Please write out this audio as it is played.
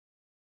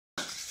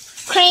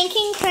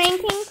Cranking,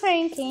 cranking,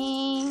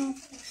 cranking.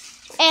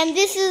 And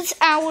this is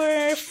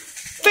our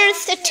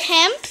first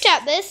attempt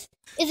at this.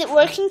 Is it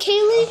working,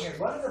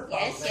 Kaylee?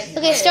 Yes.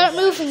 Okay, start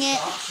moving it.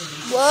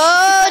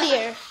 Whoa,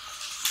 dear.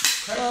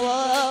 Whoa,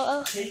 whoa,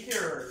 whoa. Take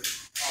your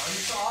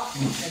arms off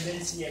and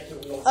then see if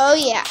it will. Oh,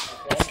 yeah.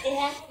 It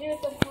has to do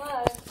with the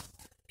plug.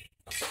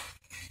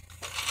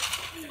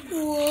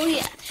 Oh,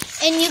 yeah.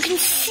 And you can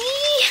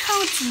see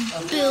how it's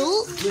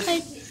built.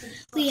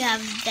 We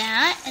have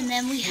that, and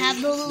then we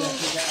have the little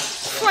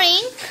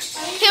crank.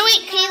 Here,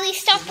 wait, Kaylee,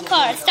 stop the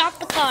car. Stop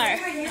the car.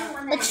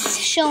 Let's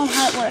show them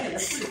how it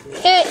works.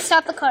 Here,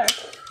 stop the car.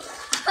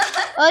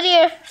 Oh,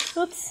 dear.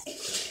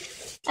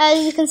 Oops.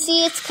 As you can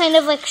see, it's kind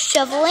of like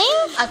shoveling.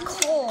 A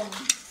comb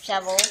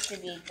shovel to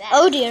be exact.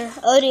 Oh, dear.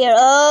 Oh, dear.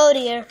 Oh,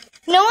 dear.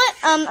 You know what?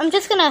 I'm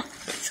just gonna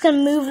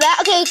move that.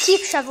 Okay,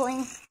 keep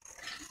shoveling.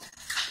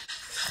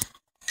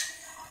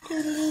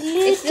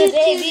 It's the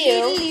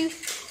debut.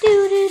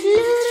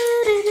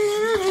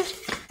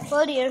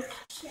 Oh dear.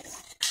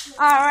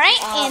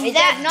 Alright, and it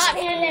that's does not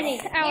have any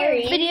our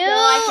video. so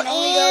I can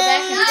only go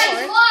back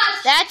and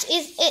forth. That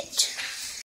is it.